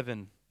 Hebrews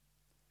 11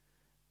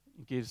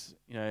 gives,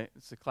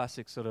 it's a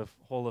classic sort of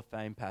Hall of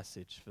Fame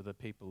passage for the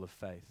people of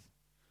faith.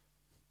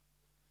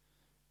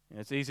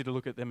 It's easy to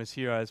look at them as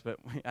heroes, but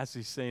as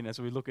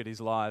we look at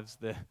his lives,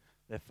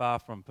 they're far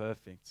from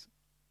perfect.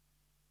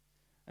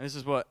 And this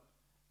is what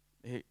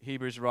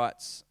Hebrews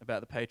writes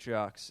about the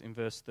patriarchs in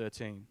verse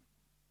 13.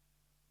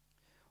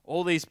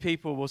 All these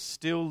people were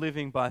still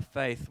living by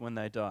faith when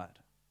they died.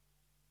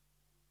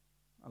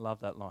 I love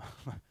that line.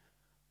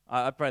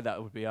 I pray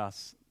that would be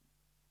us.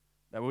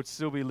 That would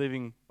still be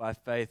living by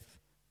faith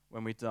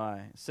when we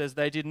die. It says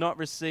they did not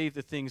receive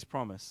the things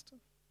promised.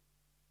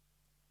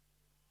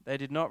 They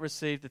did not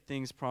receive the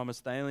things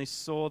promised. They only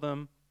saw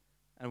them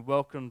and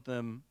welcomed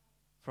them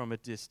from a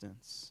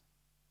distance,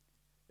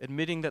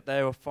 admitting that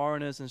they were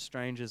foreigners and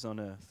strangers on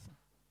earth.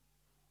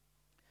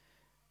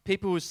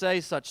 People who say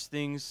such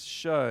things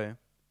show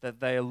that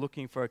they are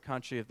looking for a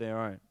country of their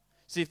own.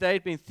 See, if they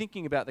had been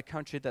thinking about the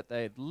country that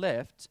they had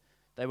left,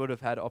 they would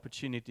have had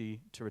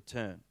opportunity to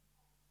return.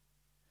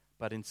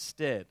 But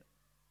instead,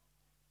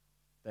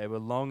 they were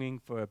longing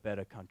for a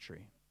better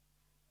country,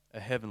 a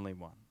heavenly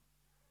one.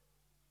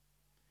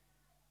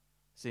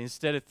 See,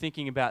 instead of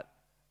thinking about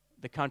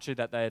the country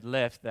that they had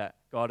left, that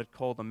God had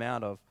called them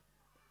out of,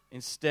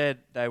 instead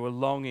they were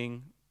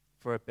longing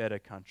for a better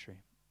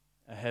country,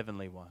 a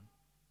heavenly one.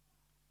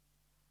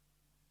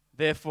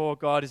 Therefore,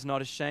 God is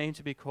not ashamed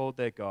to be called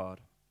their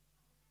God,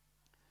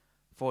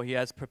 for He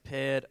has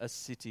prepared a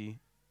city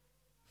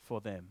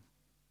for them.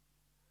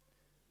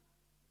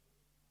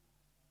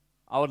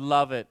 I would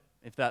love it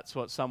if that's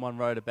what someone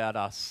wrote about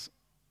us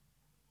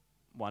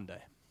one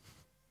day.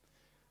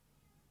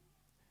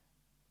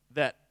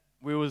 That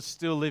we were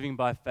still living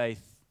by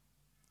faith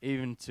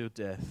even till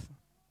death.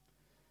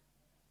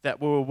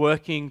 That we were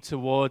working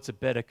towards a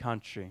better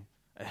country,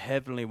 a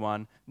heavenly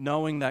one,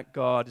 knowing that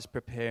God is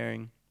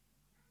preparing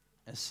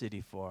a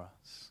city for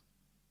us.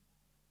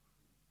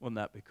 Wouldn't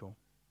that be cool?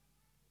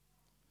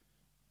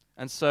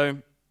 And so,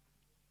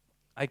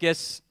 I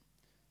guess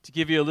to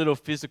give you a little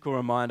physical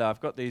reminder, I've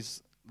got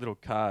these little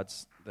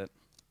cards that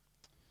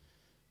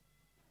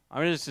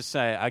I'm going to just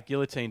say our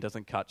guillotine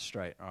doesn't cut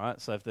straight, all right?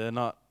 So if they're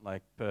not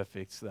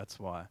perfect, that's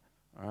why,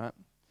 all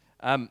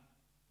right?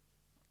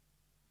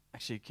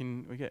 Actually,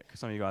 can we get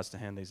some of you guys to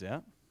hand these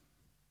out?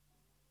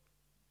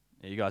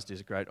 Yeah, you guys did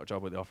a great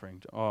job with the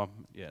offering. Oh,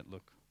 yeah,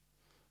 look,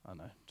 I don't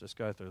know, just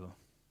go through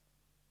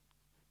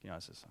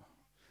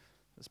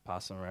just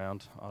pass them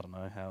around. I don't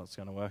know how it's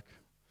going to work.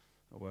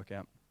 It'll work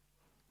out.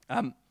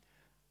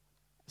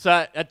 So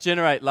at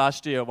Generate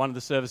last year, one of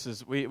the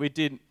services, we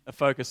did a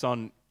focus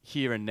on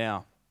here and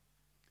now.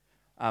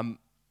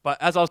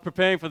 But as I was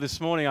preparing for this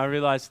morning, I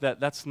realized that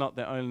that's not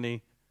the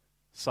only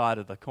side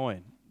of the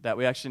coin, that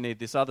we actually need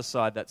this other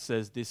side that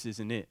says this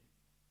isn't it.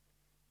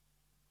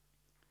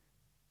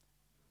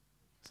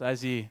 So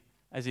as you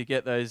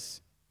get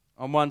those,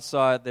 on one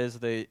side there's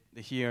the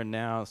here and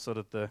now, sort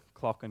of the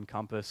clock and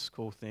compass,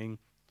 cool thing.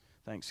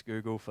 Thanks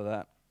Google for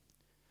that.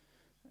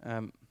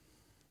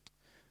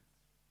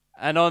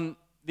 And on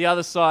the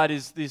other side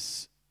is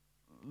this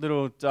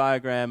little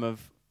diagram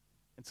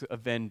it's a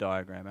Venn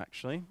diagram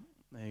actually.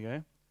 There you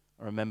go.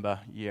 I remember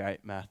year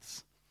 8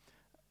 maths.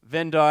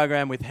 Venn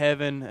diagram with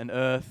heaven and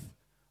earth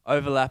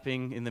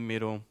overlapping in the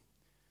middle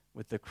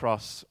with the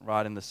cross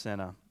right in the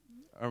center.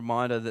 A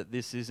reminder that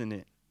this isn't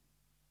it.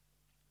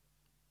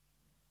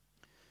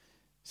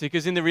 See,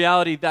 because in the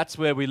reality, that's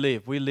where we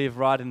live. We live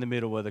right in the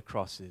middle where the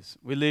cross is.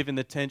 We live in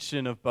the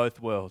tension of both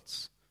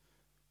worlds,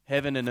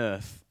 heaven and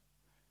earth.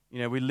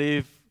 We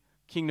live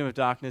kingdom of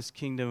darkness,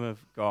 kingdom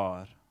of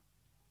God.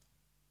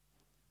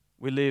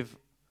 We live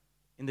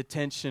in the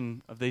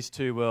tension of these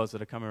two worlds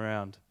that are coming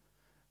around.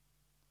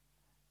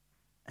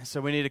 And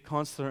so we need to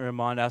constantly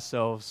remind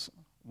ourselves,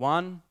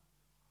 one,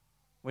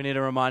 we need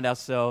to remind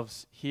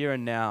ourselves here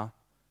and now,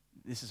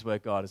 this is where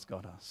God has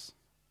got us.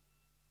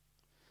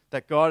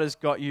 That God has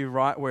got you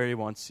right where He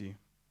wants you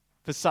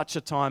for such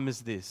a time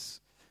as this,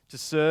 to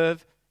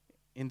serve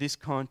in this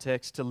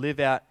context, to live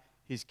out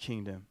His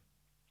kingdom.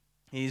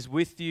 He is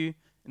with you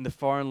in the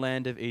foreign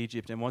land of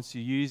Egypt and wants to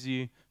use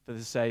you for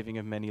the saving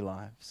of many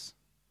lives.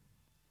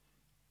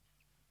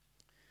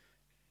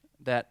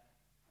 That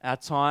our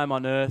time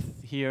on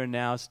earth here and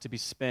now is to be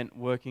spent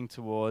working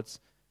towards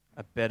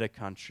a better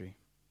country,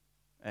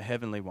 a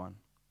heavenly one.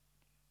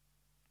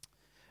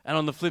 And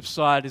on the flip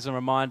side is a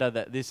reminder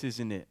that this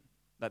isn't it,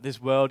 that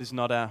this world is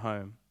not our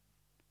home,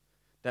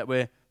 that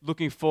we're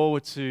looking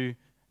forward to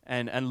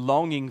and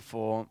longing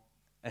for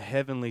a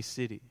heavenly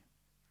city,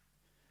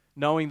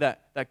 knowing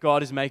that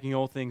God is making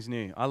all things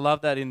new. I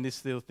love that in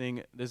this little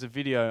thing. There's a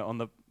video on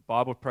the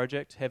Bible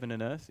Project, Heaven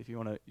and Earth, if you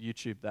want to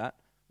YouTube that.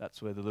 That's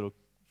where the little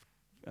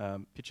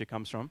picture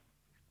comes from.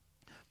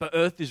 But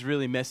earth is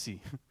really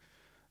messy.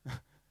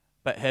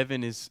 But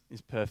heaven is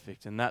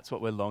perfect, and that's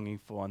what we're longing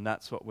for, and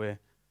that's what we're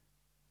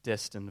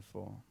destined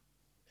for.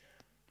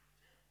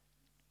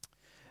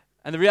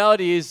 And the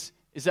reality is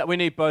that we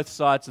need both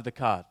sides of the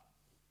card.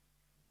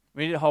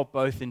 We need to hold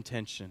both in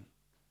tension.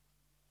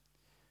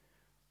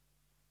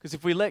 Because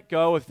if we let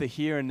go of the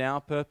here and now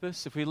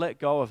purpose, if we let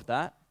go of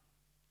that,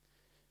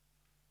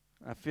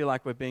 I feel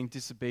like we're being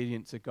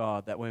disobedient to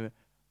God, that we're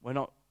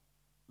not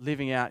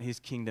living out His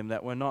kingdom,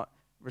 that we're not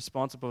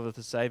responsible for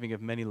the saving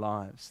of many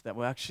lives, that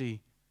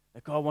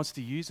God wants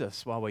to use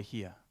us while we're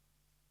here.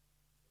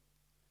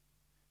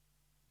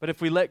 But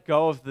if we let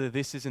go of the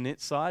this isn't it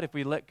side, if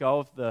we let go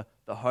of the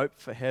hope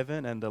for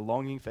heaven and the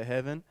longing for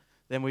heaven,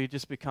 then we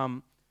just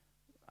become,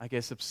 I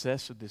guess,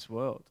 obsessed with this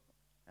world.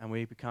 And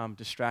we become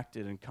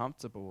distracted and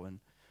comfortable. And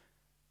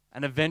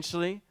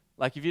eventually,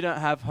 like if you don't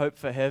have hope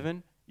for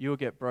heaven, you will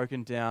get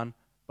broken down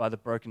by the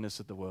brokenness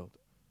of the world.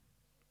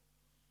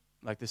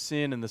 Like the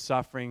sin and the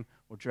suffering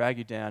will drag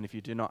you down if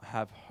you do not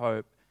have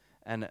hope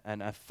and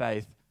a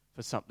faith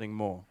for something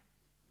more.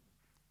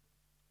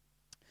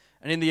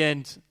 And in the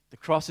end, the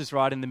cross is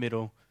right in the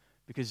middle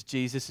because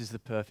Jesus is the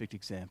perfect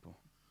example.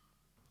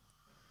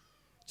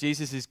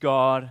 Jesus is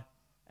God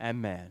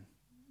and man,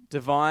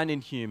 divine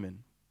and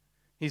human.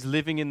 He's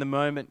living in the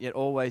moment, yet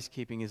always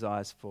keeping his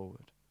eyes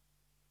forward.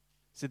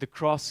 See, the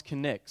cross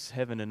connects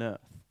heaven and earth.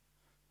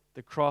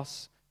 The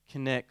cross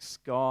connects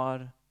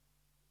God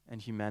and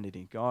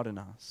humanity, God and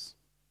us.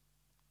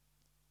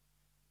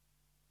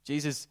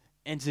 Jesus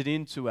entered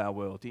into our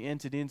world. He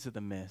entered into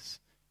the mess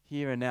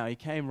here and now. He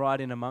came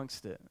right in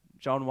amongst it.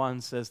 John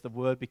 1 says the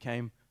Word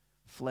became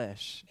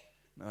flesh.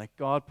 Like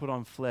God put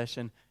on flesh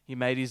and He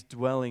made His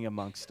dwelling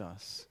amongst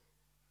us.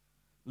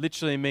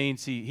 Literally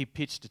means He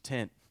pitched a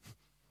tent.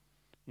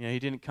 You know, He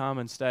didn't come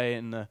and stay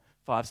in the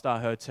 5-star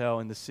hotel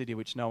in the city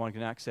which no one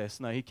can access.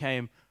 No, He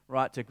came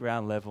right to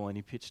ground level and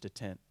He pitched a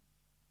tent.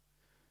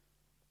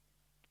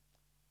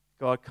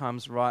 God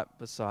comes right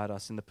beside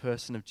us in the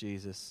person of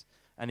Jesus,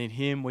 and in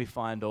Him we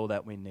find all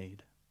that we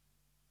need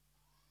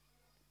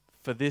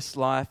for this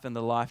life and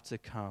the life to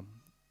come.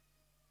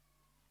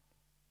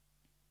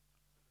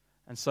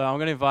 And so I'm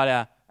going to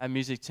invite our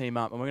music team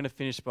up, and we're going to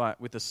finish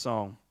with a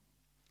song.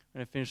 I'm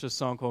going to finish with a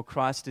song called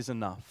Christ is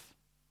Enough.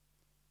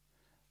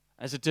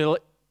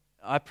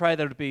 I pray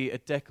that it would be a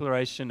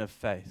declaration of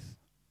faith,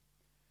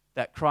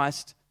 that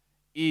Christ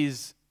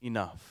is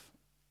enough,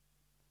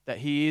 that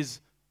He is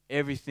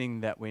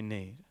everything that we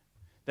need,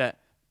 that,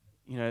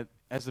 you know,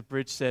 as the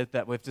bridge said,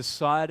 that we've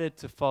decided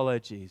to follow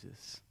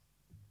Jesus.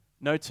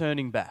 No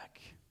turning back.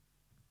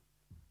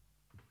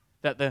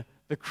 That the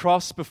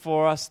cross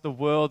before us, the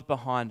world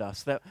behind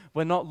us, that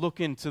we're not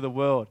looking to the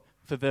world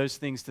for those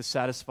things to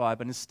satisfy,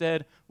 but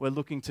instead we're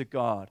looking to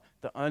God,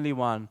 the only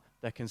one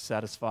that can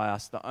satisfy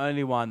us, the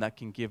only one that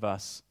can give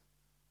us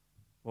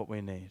what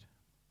we need.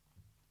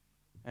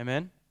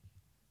 Amen?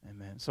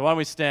 Amen. So why don't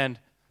we stand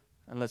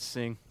and let's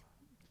sing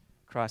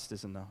Christ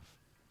is Enough.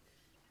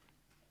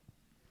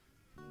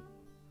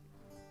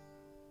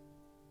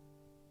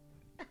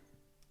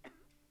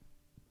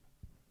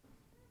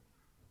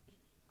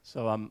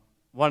 So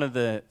one of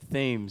the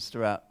themes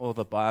throughout all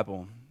the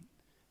Bible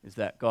is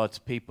that God's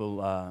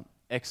people are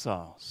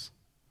exiles.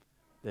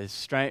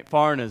 There's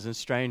foreigners and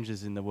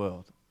strangers in the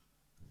world.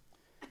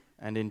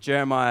 And in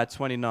Jeremiah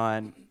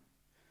 29,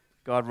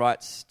 God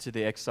writes to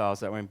the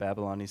exiles that were in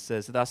Babylon. He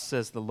says, "Thus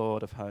says the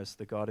Lord of hosts,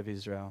 the God of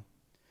Israel,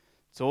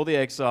 to all the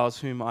exiles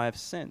whom I have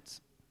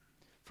sent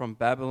from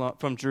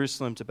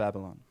Jerusalem to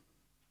Babylon."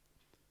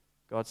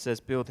 God says,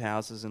 "Build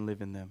houses and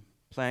live in them.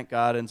 Plant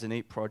gardens and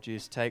eat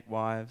produce. Take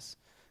wives,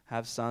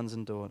 have sons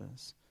and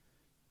daughters.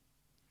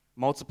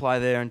 Multiply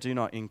there and do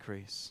not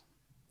increase.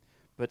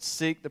 But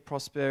seek the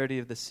prosperity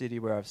of the city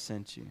where I've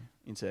sent you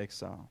into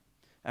exile.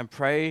 And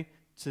pray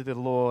to the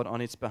Lord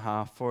on its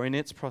behalf, for in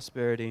its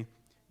prosperity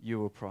you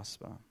will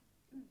prosper."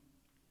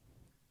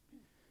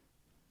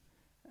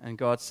 And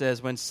God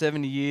says, "When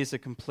 70 years are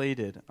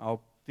completed,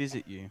 I'll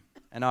visit you,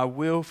 and I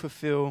will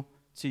fulfill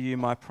to you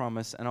my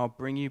promise, and I'll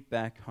bring you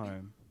back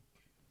home.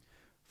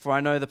 For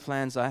I know the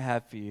plans I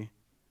have for you,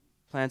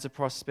 plans of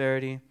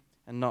prosperity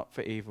and not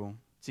for evil,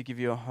 to give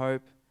you a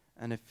hope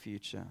and a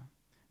future.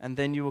 And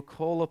then you will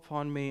call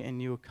upon me,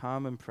 and you will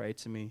come and pray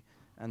to me,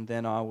 and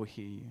then I will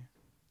hear you.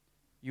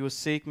 You will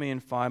seek me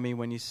and find me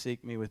when you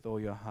seek me with all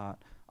your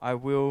heart. I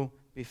will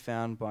be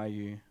found by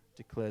you,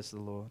 declares the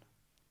Lord.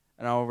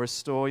 And I will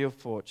restore your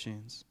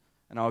fortunes,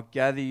 and I will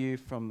gather you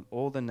from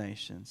all the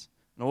nations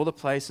and all the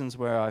places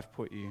where I've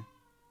put you,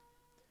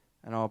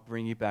 and I'll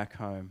bring you back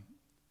home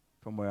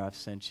from where I've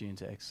sent you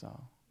into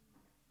exile."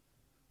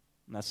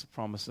 And that's the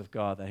promise of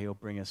God, that He'll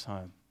bring us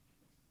home.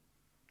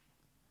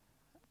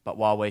 But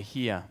while we're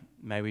here,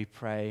 may we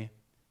pray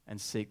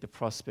and seek the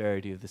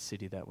prosperity of the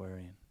city that we're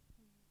in.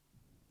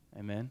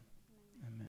 Amen. Amen.